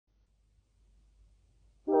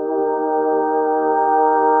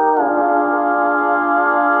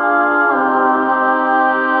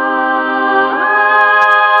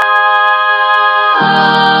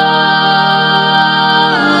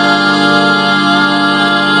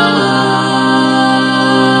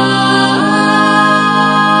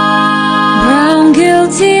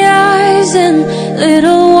lies and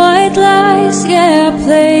little white lies. Yeah, I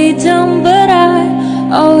played dumb, but I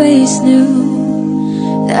always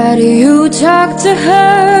knew that you talked to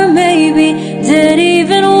her, maybe did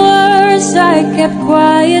even worse. I kept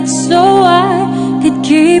quiet so I could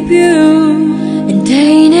keep you. And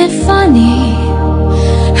ain't it funny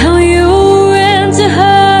how you ran to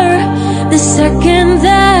her the second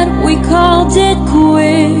that we called it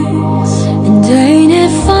quits? And ain't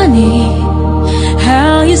it funny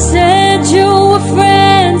how you said you were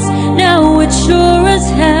friends, now it sure as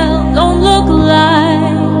hell don't look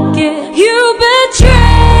like it. You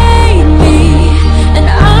betrayed me, and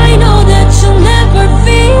I know that you'll never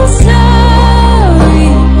feel sorry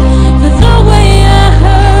for the way I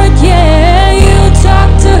hurt. Yeah, you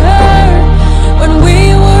talked to her when we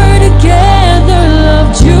were together,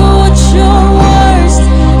 loved you at your worst,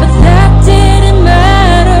 but that didn't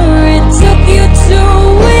matter. It took you 2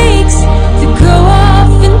 weeks to go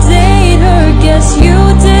off and date her. Guess you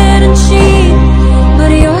didn't cheat,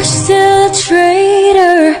 but you're still a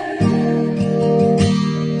traitor.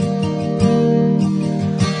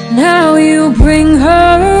 Now you bring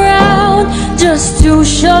her around just to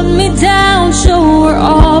shut me down, show her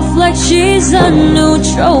off like she's a new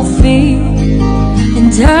trophy.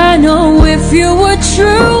 And I know if you were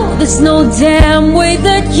true, there's no damn way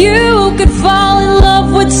that you could fall in love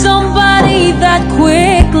with somebody that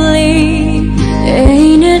quickly.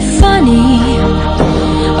 Ain't it funny,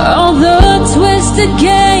 all the twisted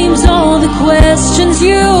games, all the questions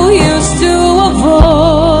you used to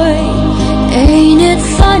avoid? Ain't it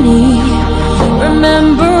funny,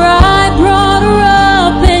 remember I brought her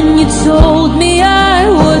up and you told me I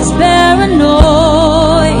was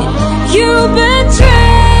paranoid. You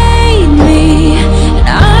betrayed me, and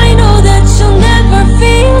I know that you'll never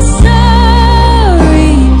feel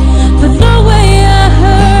sorry for the way I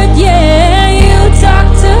hurt. Yeah, you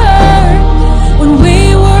talked to her when we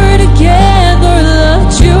were together,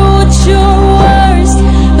 loved you at your worst,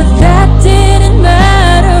 but that didn't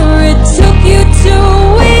matter. It took you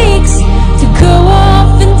 2 weeks to go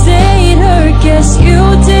off and date her. Guess you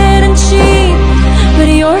didn't cheat, but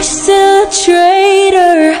you're still a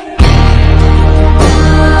traitor.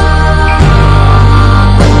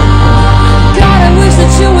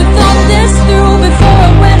 You would thought this through before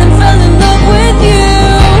I went and fell in love with you.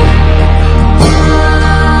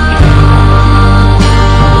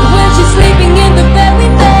 When she's sleeping in the bed we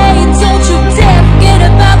made, don't you dare forget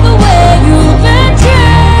about the way you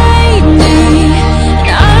betrayed me. And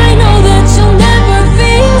I know that you'll never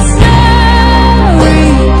feel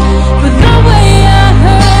sorry for the way I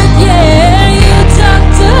hurt. Yeah, you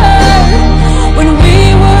talked to her when we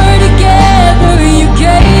were together, you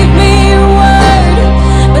gave me your word,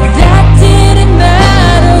 but that didn't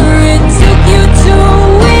matter. It took you 2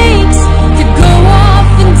 weeks to go off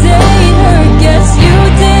and date her. Guess you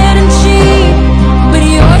didn't cheat, but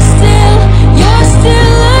you're still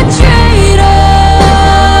a traitor.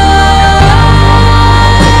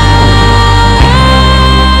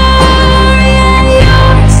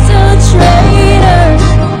 Yeah, you're still a traitor.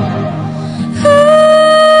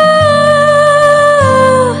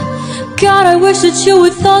 God, I wish that you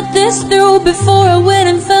had thought this through before I went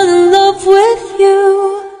and fell in love with you.